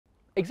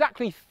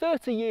Exactly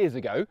 30 years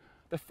ago,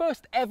 the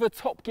first ever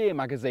Top Gear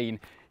magazine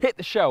hit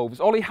the shelves.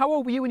 Ollie, how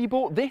old were you when you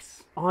bought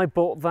this? I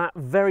bought that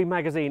very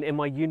magazine in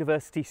my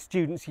University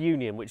Students'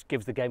 Union, which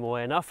gives the game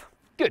away enough.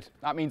 Good,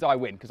 that means I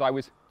win, because I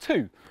was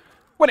 2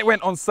 when it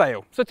went on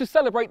sale. So to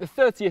celebrate the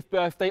 30th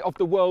birthday of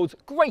the world's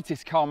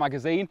greatest car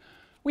magazine,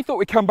 we thought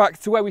we'd come back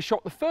to where we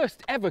shot the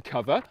first ever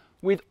cover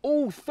with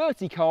all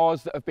 30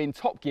 cars that have been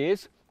Top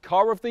Gear's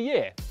Car of the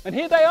Year. And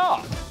here they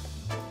are.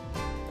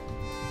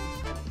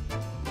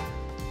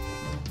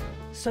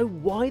 So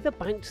why the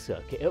banked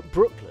circuit at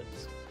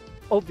Brooklands?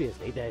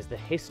 Obviously there's the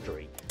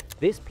history.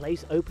 This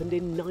place opened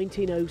in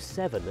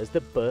 1907 as the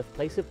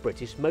birthplace of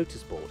British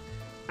Motorsport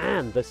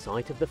and the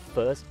site of the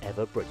first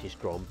ever British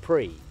Grand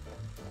Prix.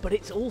 But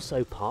it's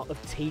also part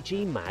of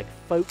TG Mag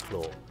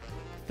folklore.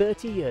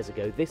 30 years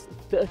ago, this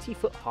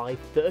 30-foot high,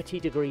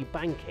 30-degree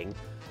banking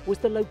was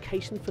the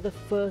location for the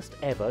first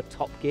ever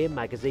Top Gear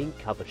magazine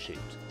cover shoot.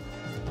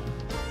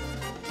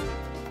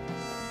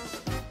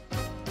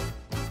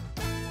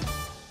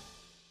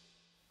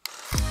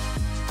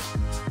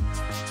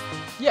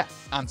 Yeah,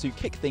 and to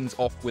kick things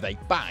off with a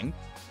bang,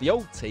 the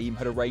old team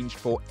had arranged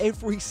for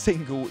every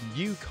single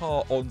new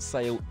car on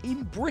sale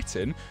in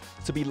Britain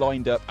to be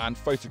lined up and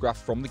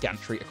photographed from the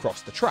gantry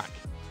across the track.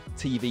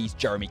 TV's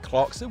Jeremy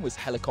Clarkson was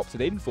helicoptered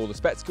in for the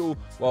spectacle,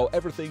 while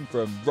everything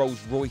from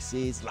Rolls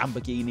Royces,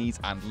 Lamborghinis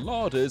and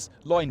Ladas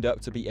lined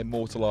up to be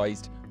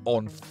immortalised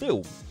on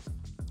film.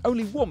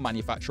 Only one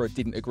manufacturer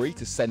didn't agree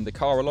to send the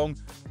car along: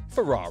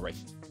 Ferrari.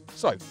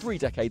 So, 3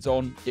 decades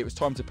on, it was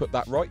time to put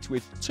that right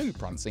with 2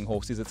 prancing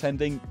horses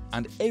attending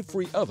and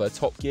every other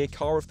Top Gear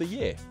car of the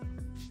year.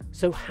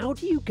 So how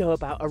do you go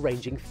about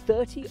arranging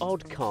 30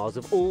 odd cars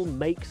of all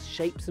makes,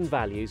 shapes and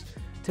values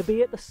to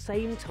be at the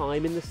same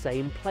time in the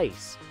same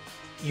place?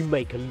 You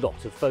make a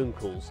lot of phone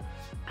calls,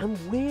 and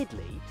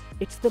weirdly,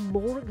 it's the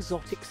more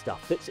exotic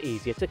stuff that's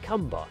easier to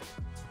come by.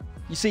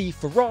 You see,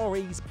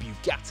 Ferraris,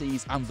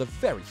 Bugattis and the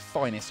very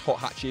finest hot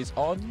hatches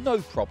are no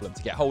problem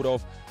to get hold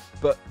of,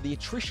 but the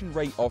attrition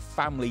rate of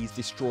families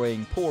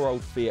destroying poor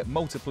old Fiat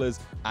Multiplas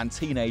and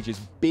teenagers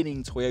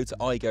binning Toyota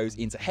Aygos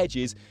into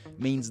hedges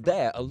means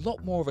they're a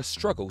lot more of a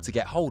struggle to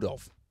get hold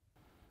of.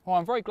 Well,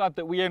 I'm very glad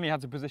that we only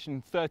had to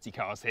position 30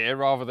 cars here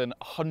rather than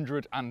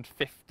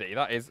 150.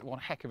 That is one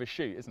heck of a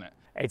shoot, isn't it?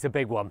 It's a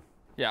big one.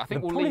 Yeah, I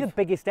think we'll probably leave... the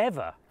biggest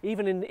ever,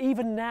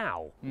 even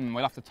now.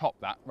 We'll have to top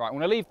that. Right, I'm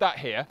going to leave that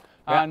here.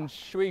 And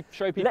should we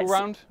show people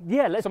around?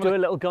 Yeah, let's do a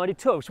little guided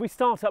tour. Should we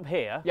start up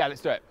here? Yeah,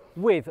 let's do it.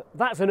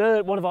 That's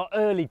one of our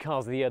early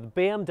cars of the year, the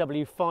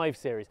BMW 5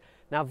 Series.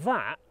 Now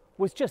that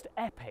was just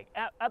epic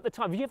at the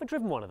time. Have you ever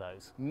driven one of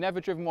those? Never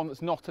driven one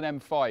that's not an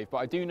M5, but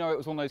I do know it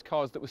was one of those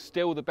cars that was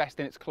still the best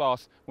in its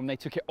class when they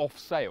took it off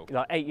sale.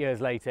 Like 8 years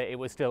later, it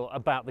was still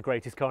about the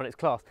greatest car in its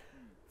class.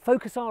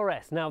 Focus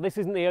RS. Now, this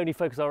isn't the only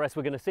Focus RS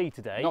we're going to see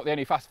today. Not the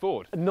only fast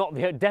forward.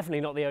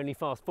 Definitely not the only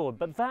fast forward,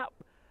 but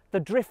the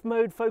drift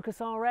mode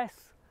Focus RS.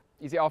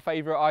 Is it our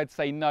favourite? I'd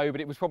say no,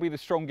 but it was probably the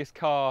strongest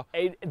car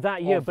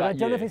that year. But I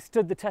don't know if it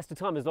stood the test of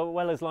time as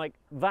well as like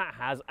that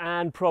has,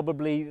 and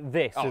probably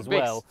this as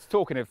well.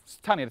 Talking of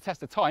standing the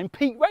test of time,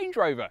 peak Range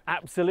Rover.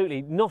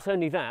 Absolutely. Not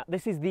only that,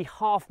 this is the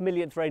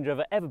 500,000th Range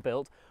Rover ever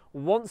built,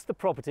 once the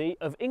property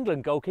of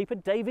England goalkeeper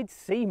David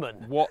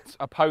Seaman. What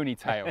a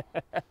ponytail.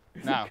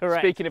 Now,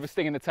 correct. Speaking of a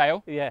sting in the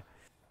tail, yeah,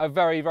 a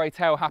very, very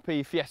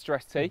tail-happy Fiesta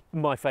ST.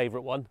 My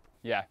favourite one.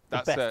 Yeah,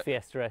 that's the best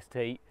Fiesta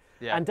ST.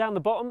 Yeah. And down the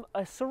bottom,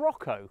 a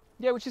Scirocco.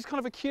 Yeah, which is kind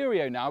of a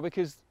curio now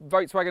because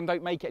Volkswagen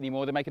don't make it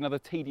anymore. They make another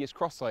tedious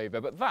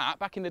crossover. But that,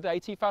 back in the day,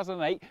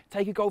 2008,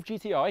 take a Golf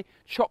GTI,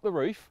 chop the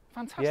roof.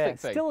 Fantastic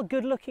thing. Still a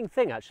good-looking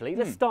thing, actually.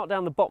 Let's start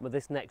down the bottom of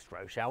this next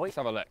row, shall we? Let's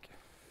have a look.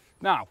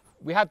 Now,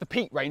 we had the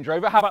Pete Range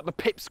Rover. How about the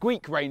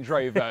Pipsqueak Range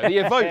Rover? The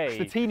Evoque,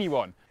 the teeny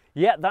one.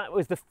 Yeah, that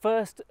was the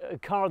first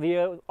car of the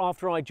year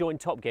after I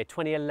joined Top Gear,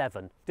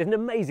 2011. Did an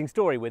amazing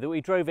story with it.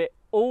 We drove it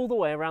all the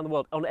way around the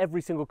world on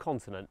every single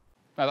continent.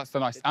 Now, that's the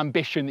nice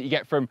ambition that you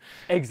get from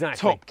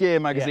exactly. Top Gear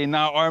magazine. Yeah.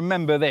 Now, I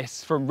remember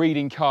this from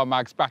reading car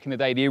mags back in the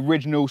day, the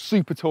original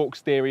Super Torque's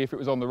theory if it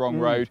was on the wrong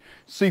road,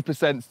 super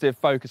sensitive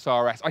Focus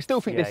RS. I still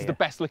think this is the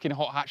best looking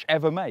hot hatch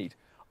ever made.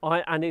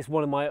 And it's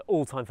one of my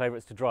all-time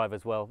favourites to drive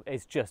as well.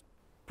 It's just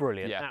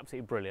brilliant,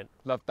 absolutely brilliant.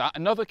 Love that.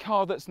 Another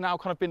car that's now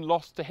kind of been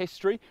lost to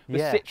history, the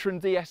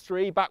Citroen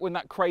DS3, back when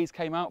that craze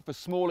came out for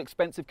small,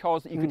 expensive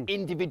cars that you could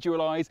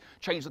individualise,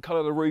 change the colour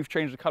of the roof,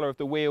 change the colour of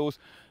the wheels.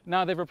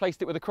 Now they've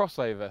replaced it with a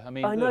crossover. I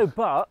mean, I know,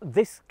 but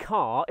this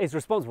car is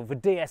responsible for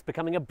DS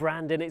becoming a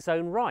brand in its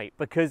own right,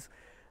 because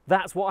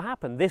that's what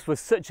happened. This was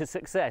such a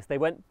success. They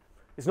went,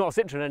 it's not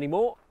a Citroen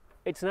anymore,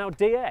 it's now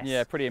DS.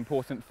 Yeah, pretty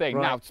important thing.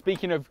 Right. Now,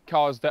 speaking of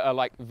cars that are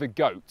like the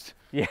GOAT,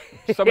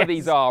 some of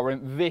these are,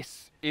 and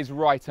this is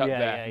right up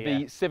there.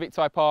 The Civic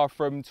Type R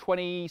from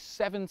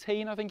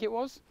 2017, I think it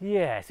was?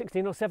 Yeah,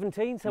 16 or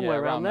 17,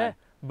 somewhere around there.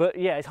 But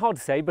yeah, it's hard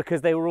to say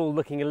because they were all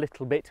looking a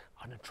little bit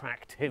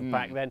unattractive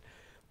back then.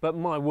 But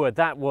my word,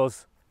 that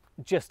was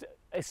just,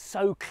 it's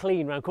so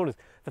clean round corners.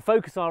 The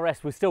Focus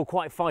RS was still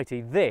quite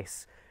fighty.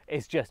 This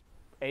is just,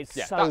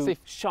 it's so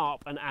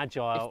sharp and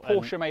agile. If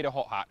Porsche made a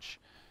hot hatch,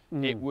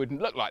 it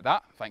wouldn't look like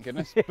that, thank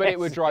goodness, but it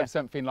would drive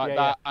something like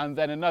that. And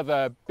then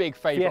another big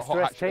favourite hot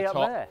hatch at the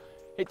top.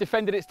 It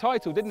defended its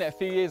title, didn't it, a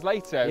few years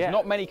later?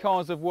 Not many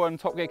cars have won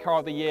Top Gear Car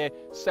of the Year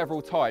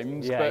several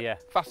times,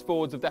 but Fast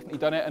Forwards have definitely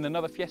done it, and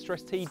another Fiesta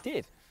ST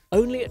did.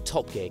 Only at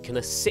Top Gear can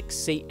a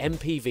 6-seat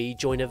MPV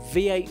join a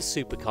V8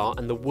 supercar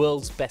and the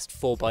world's best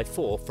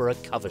 4x4 for a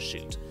cover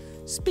shoot.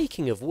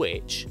 Speaking of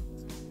which,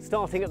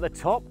 starting at the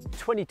top,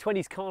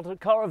 2020's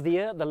car of the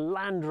year, the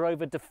Land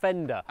Rover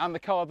Defender. And the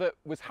car that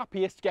was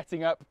happiest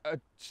getting up a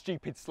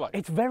stupid slope.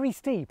 It's very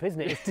steep,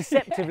 isn't it? It's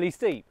deceptively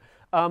steep.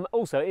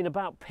 Also, in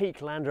about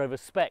peak Land Rover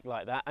spec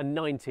like that, and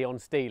 90 on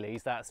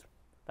Steelies, that's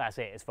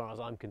it as far as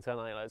I'm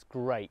concerned. I think that's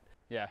great.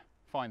 Yeah,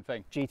 fine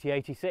thing.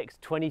 GT86,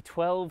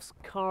 2012's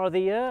car of the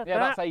year. Yeah,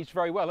 that's aged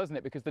very well, hasn't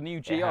it? Because the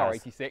new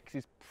GR86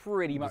 is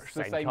pretty much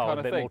the same kind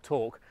of thing. A bit more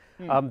torque.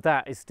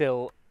 That is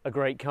still a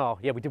great car.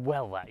 Yeah, we did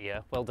well that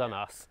year. Well done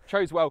us.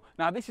 Chose well.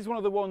 Now, this is one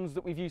of the ones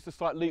that we've used a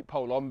slight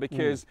loophole on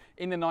because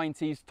in the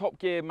 90s, Top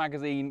Gear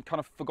magazine kind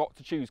of forgot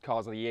to choose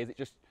cars of the years. It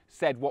just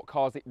said what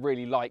cars it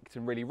really liked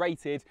and really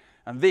rated.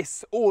 And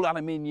this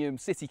all-aluminium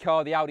city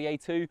car, the Audi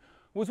A2,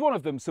 was one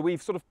of them. So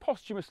we've sort of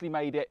posthumously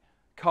made it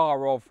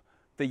car of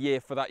the year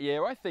for that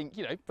year. I think,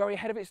 you know, very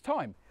ahead of its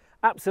time.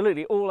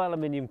 Absolutely.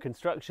 All-aluminium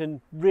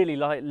construction, really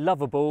light,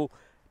 lovable.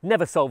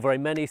 Never sold very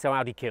many, so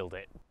Audi killed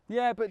it.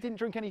 Yeah, but didn't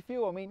drink any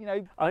fuel. I mean, you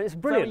know... it's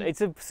brilliant.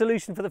 It's a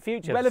solution for the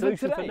future. Relevant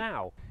solution today. For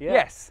now. Yeah.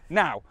 Yes.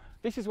 Now,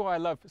 this is why I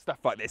love stuff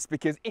like this,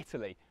 because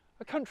Italy,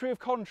 a country of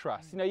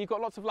contrast. You know, you've got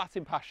lots of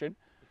Latin passion,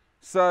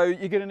 so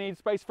you're going to need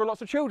space for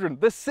lots of children.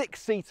 The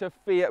 6-seater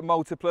Fiat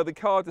Multipla, the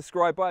car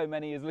described by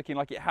many as looking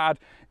like it had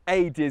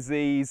a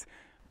disease.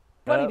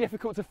 Bloody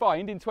difficult to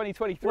find in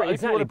 2023. Well, exactly.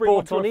 If you want to bring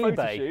Bought one to on a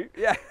photo eBay. shoot.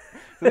 Yeah.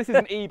 So this is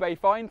an eBay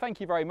find.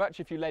 Thank you very much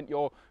if you lent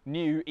your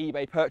new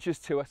eBay purchase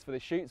to us for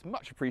this shoot. It's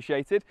much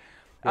appreciated.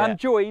 Yeah. And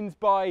joined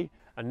by...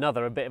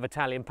 a bit of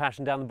Italian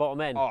passion down the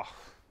bottom end. Oh,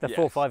 the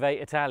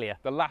 458 Italia.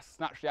 The last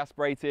naturally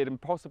aspirated and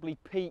possibly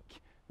peak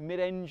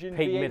mid-engine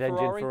Peak V8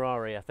 mid-engine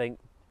Ferrari, I think.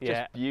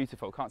 Yeah. Just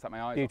beautiful. Can't take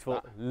my eyes beautiful,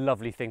 off that.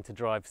 Lovely thing to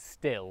drive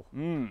still.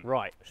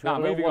 Right. Now,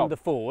 moving on.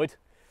 Forward.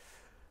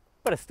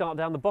 Better start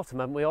down the bottom,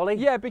 haven't we, Ollie?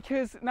 Yeah,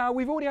 because now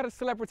we've already had a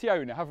celebrity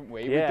owner, haven't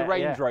we? With the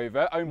Range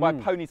Rover, owned by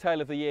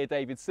Ponytail of the Year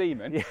David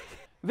Seaman.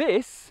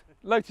 This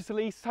Lotus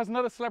Elise has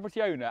another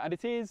celebrity owner, and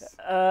it is...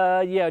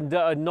 not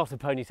a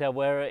ponytail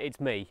wearer,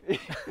 it's me.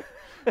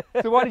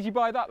 So why did you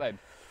buy that then?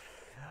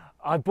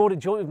 I bought it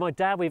joint with my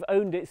dad. We've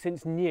owned it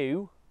since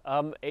new.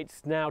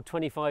 It's now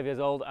 25 years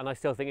old, and I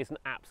still think it's an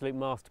absolute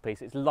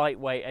masterpiece. It's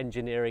lightweight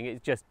engineering.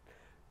 It just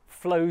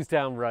flows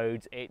down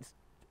roads. It's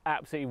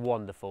absolutely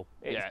wonderful.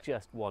 It's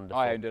just wonderful.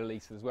 I owned an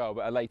Elise as well,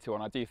 but later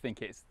on I do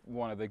think it's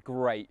one of the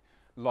great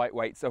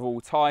lightweights of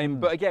all time.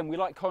 But again, we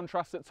like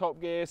contrast at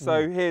Top Gear,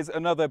 so here's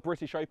another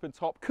British open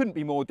top. Couldn't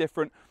be more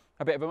different.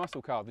 A bit of a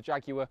muscle car, the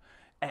Jaguar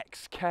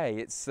XK.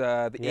 It's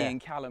the Ian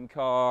Callum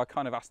car,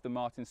 kind of Aston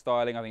Martin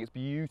styling. I think it's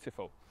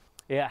beautiful.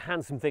 Yeah,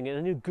 handsome thing, and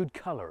a new good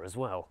colour as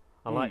well.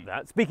 I like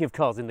that. Speaking of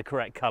cars in the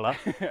correct colour,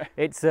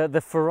 it's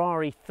the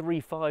Ferrari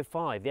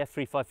 355, the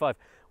F355,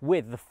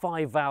 with the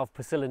 5-valve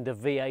per cylinder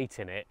V8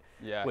 in it,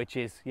 which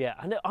is,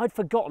 and I'd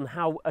forgotten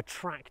how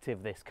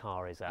attractive this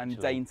car is actually.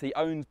 And dainty,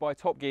 owned by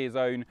Top Gear's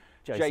own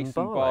Jason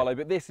Barlow.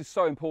 But this is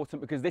so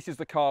important because this is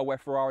the car where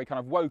Ferrari kind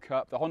of woke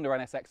up, the Honda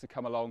NSX had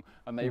come along,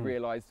 and they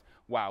realised,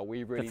 wow,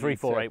 we really the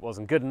 348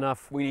 wasn't good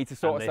enough. We need to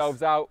sort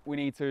ourselves out. We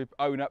need to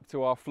own up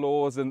to our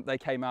flaws. And they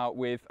came out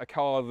with a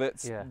car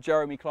that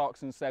Jeremy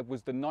Clarkson said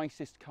was the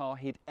nicest car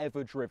he'd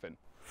ever driven.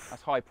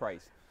 That's high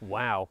praise.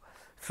 Wow.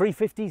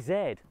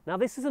 350Z. Now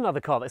this is another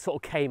car that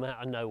sort of came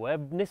out of nowhere.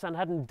 Nissan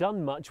hadn't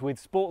done much with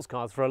sports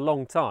cars for a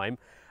long time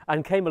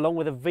and came along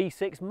with a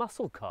V6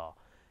 muscle car.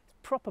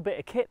 Proper bit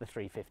of kit, the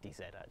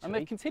 350Z actually. And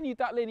they've continued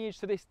that lineage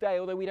to this day,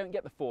 although we don't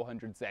get the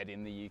 400Z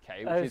in the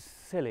UK, which is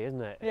silly,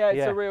 isn't it? Yeah,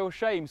 it's a real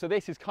shame. So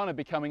this is kind of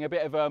becoming a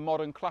bit of a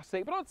modern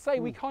classic, but I'd say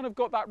we kind of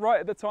got that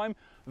right at the time.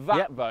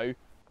 That though,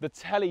 the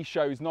telly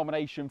show's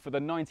nomination for the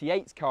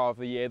 98 car of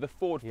the year, the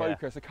Ford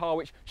Focus, a car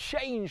which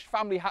changed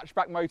family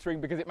hatchback motoring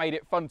because it made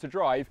it fun to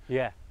drive.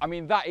 Yeah. I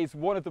mean, that is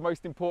one of the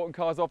most important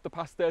cars of the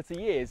past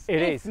 30 years.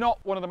 It's not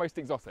one of the most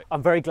exotic.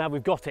 I'm very glad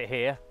we've got it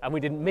here and we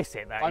didn't miss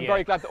it that year. I'm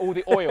very glad that all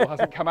the oil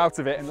hasn't come out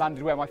of it and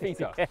landed where my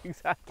feet are. Yeah,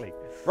 exactly.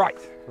 Right.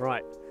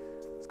 Right.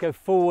 Let's go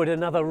forward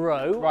another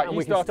row. Right, and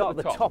we can start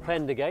at the top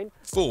end again.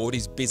 Ford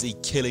is busy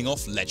killing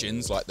off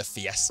legends like the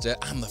Fiesta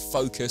and the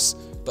Focus,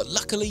 but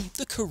luckily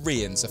the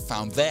Koreans have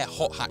found their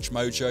hot hatch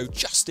mojo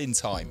just in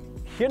time.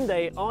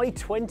 Hyundai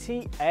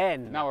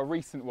i20N. Now a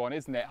recent one,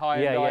 isn't it?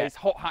 Hyundai's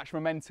hot hatch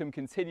momentum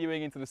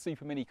continuing into the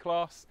super mini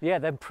class. Yeah,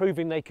 they're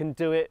proving they can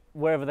do it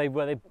where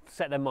they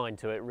set their mind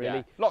to it, really.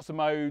 Yeah. Lots of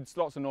modes,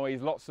 lots of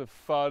noise, lots of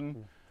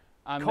fun.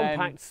 And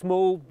compact,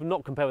 small,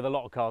 not compared with a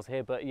lot of cars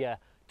here, but yeah,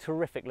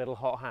 terrific little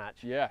hot hatch.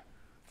 Yeah.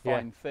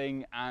 fine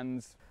thing,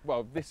 and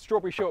well, this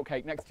strawberry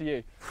shortcake next to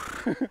you.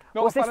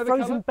 What's this,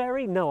 frozen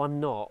berry? No, I'm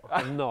not.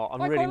 I'm not.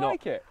 I'm really not. I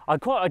like it.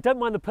 I don't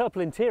mind the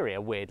purple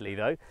interior, weirdly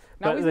though.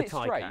 Now, but isn't the it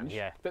Taycan,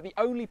 strange that the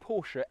only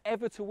Porsche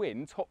ever to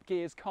win Top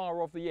Gear's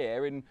Car of the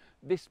Year in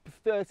this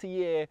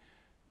 30-year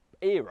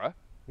era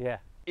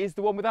is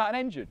the one without an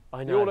engine?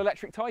 I know. The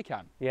all-electric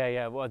Taycan.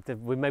 Yeah. Well,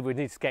 maybe we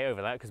need to skate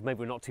over that because maybe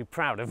we're not too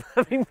proud of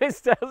having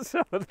missed out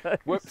some of those.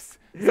 Whoops.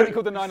 It's something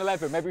called the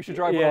 911. Maybe we should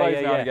drive one of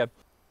those now and again.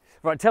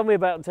 Right, tell me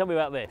about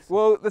this.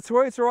 Well, the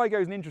Toyota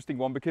Aygo is an interesting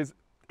one because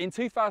in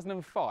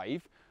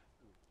 2005,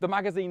 the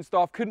magazine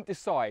staff couldn't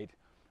decide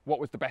what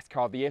was the best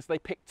car of the year, so they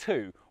picked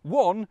two.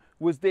 One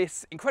was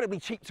this incredibly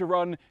cheap to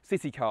run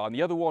city car, and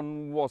the other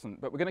one wasn't,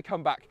 but we're going to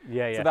come back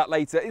to that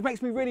later. It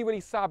makes me really,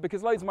 really sad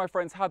because loads of my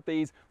friends had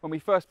these when we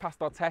first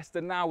passed our test,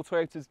 and now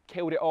Toyota's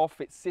killed it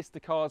off. Its sister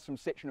cars from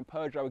Citroen and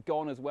Peugeot are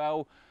gone as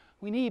well.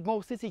 We need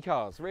more city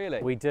cars,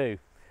 really. We do.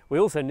 We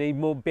also need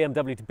more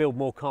BMW to build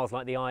more cars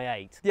like the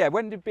i8. Yeah,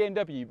 when did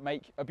BMW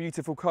make a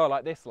beautiful car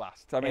like this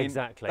last? I mean,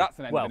 exactly. That's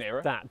an end of an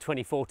era. That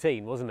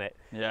 2014, wasn't it?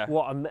 Yeah.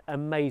 What an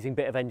amazing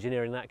bit of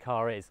engineering that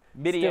car is.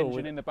 Mini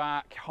engine in the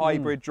back,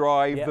 hybrid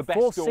drive, the best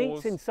 4 doors.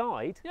 seats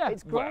inside. Yeah,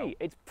 it's great. Well,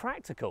 it's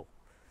practical,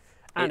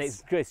 and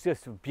it's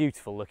just a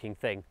beautiful looking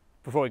thing.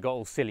 Before it got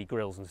all silly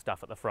grills and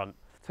stuff at the front.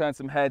 Turn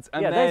some heads,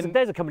 and then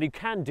there's a company who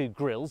can do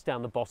grills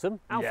down the bottom.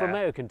 Alfa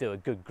Romeo can do a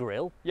good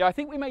grill. Yeah, I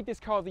think we made this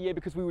car of the year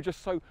because we were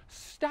just so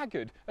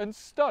staggered and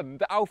stunned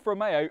that Alfa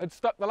Romeo had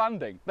stuck the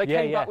landing. They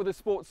came back with a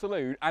sports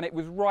saloon, and it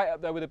was right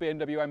up there with a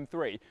BMW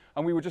M3,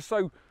 and we were just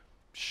so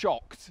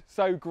shocked,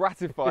 so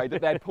gratified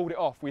that they'd pulled it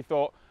off. We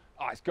thought,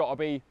 oh, it's got to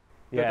be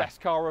the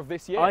best car of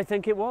this year. I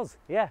think it was,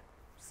 yeah.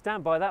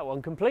 Stand by that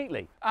one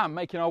completely. And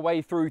making our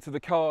way through to the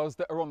cars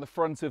that are on the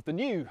front of the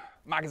new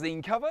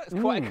magazine cover. It's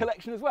quite a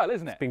collection as well,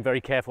 isn't it? Being very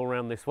careful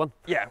around this one.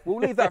 Yeah, we'll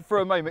leave that for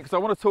a moment because I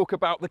want to talk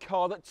about the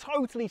car that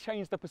totally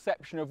changed the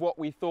perception of what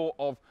we thought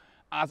of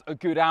as a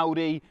good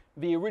Audi,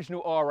 the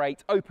original R8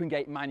 open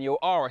gate manual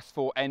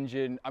RS4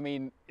 engine. I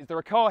mean, is there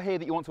a car here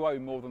that you want to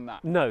own more than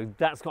that? No,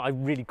 that's not. I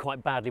really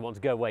quite badly want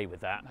to go away with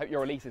that. I hope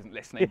your Elise isn't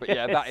listening, but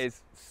yeah, that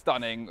is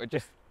stunning.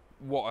 Just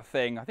what a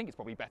thing. I think it's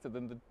probably better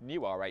than the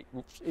new R8.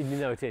 You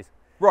know it is.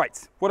 Right,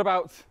 what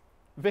about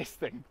this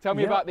thing? Tell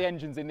me about the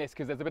engines in this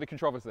because there's a bit of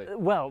controversy.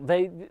 Well,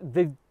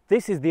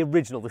 this is the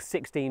original, the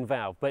 16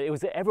 valve, but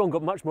everyone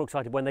got much more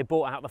excited when they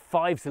bought out the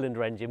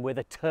 5-cylinder engine with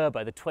a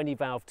turbo, the 20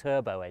 valve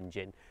turbo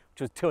engine,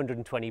 which was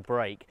 220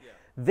 brake. Yeah.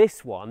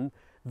 This one,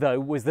 though,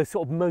 was the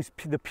sort of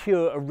the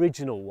pure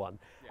original one,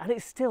 and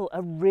it's still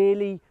a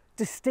really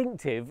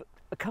distinctive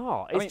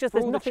car. It's just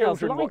there's nothing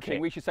else like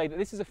it. We should say that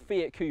this is a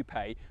Fiat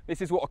Coupé.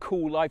 This is what a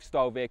cool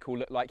lifestyle vehicle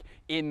looked like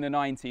in the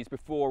 90s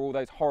before all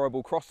those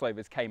horrible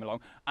crossovers came along.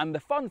 And the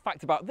fun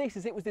fact about this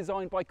is it was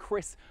designed by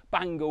Chris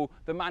Bangle,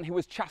 the man who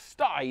was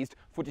chastised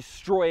for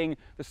destroying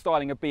the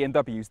styling of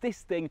BMWs. This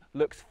thing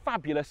looks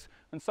fabulous,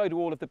 and so do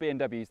all of the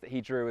BMWs that he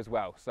drew as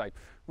well. So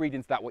read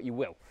into that what you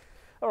will.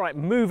 All right,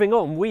 moving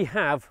on, we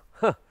have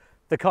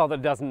the car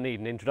that doesn't need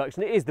an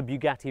introduction. It is the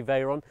Bugatti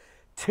Veyron,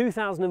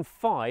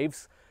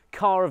 2005's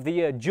Car of the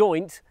Year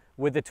joint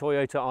with the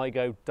Toyota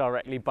Aygo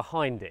directly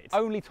behind it.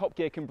 Only Top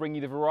Gear can bring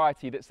you the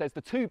variety that says the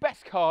two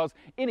best cars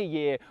in a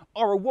year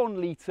are a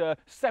 1-litre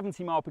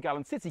 70 mile per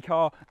gallon city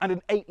car and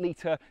an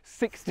 8-litre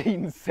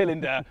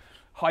 16-cylinder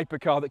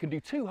hypercar that can do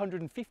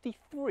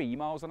 253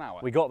 miles an hour.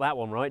 We got that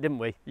one right, didn't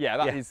we? Yeah,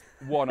 that is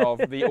one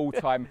of the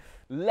all-time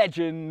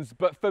legends,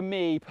 but for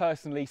me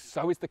personally,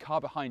 so is the car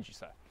behind you,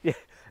 sir. Yeah.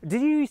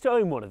 Did you used to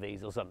own one of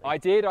these or something? I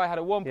did. I had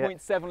a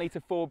 1.7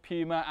 litre Ford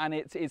Puma, and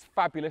it is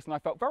fabulous, and I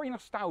felt very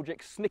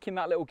nostalgic snicking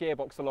that little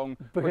gearbox along.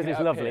 Because it's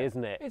lovely,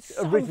 isn't it? It's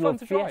so original fun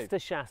to drive. Fiesta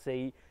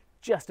chassis,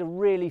 just a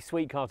really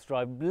sweet car to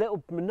drive,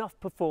 enough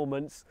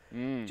performance,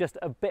 just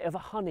a bit of a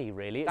honey,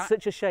 really. It's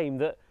such a shame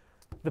that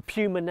the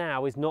Puma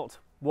now is not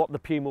what the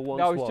Puma once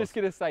was. No, I was just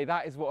going to say,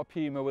 that is what a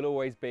Puma will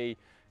always be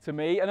to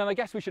me. And then I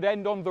guess we should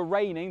end on the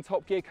reigning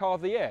Top Gear Car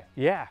of the Year.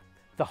 Yeah,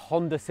 the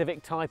Honda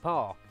Civic Type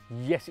R.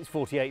 Yes, it's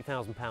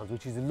 £48,000,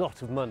 which is a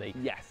lot of money.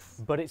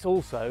 Yes. But it's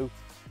also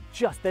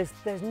just, there's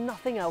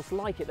nothing else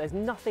like it. There's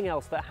nothing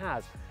else that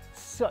has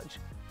such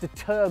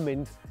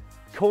determined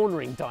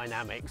cornering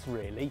dynamics,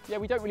 really. Yeah,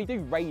 we don't really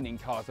do reigning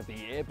cars of the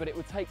year, but it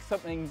would take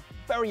something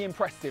very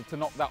impressive to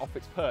knock that off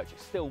its perch.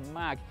 It's still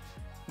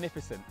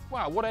magnificent.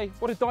 Wow, what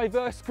a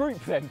diverse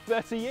group then,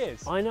 30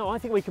 years. I know, I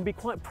think we can be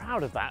quite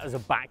proud of that as a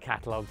back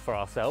catalogue for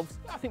ourselves.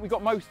 I think we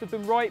got most of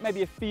them right,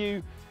 maybe a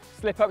few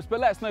slip-ups, but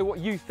let us know what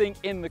you think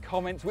in the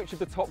comments, which of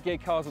the Top Gear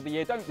cars of the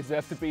year don't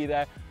deserve to be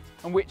there,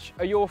 and which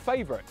are your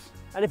favourites.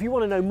 And if you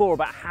want to know more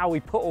about how we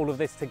put all of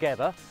this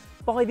together,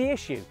 buy the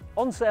issue,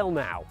 on sale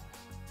now.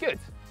 Good.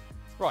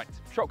 Right,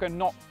 shotgun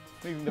not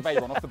moving the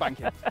Veyron off the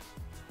banking.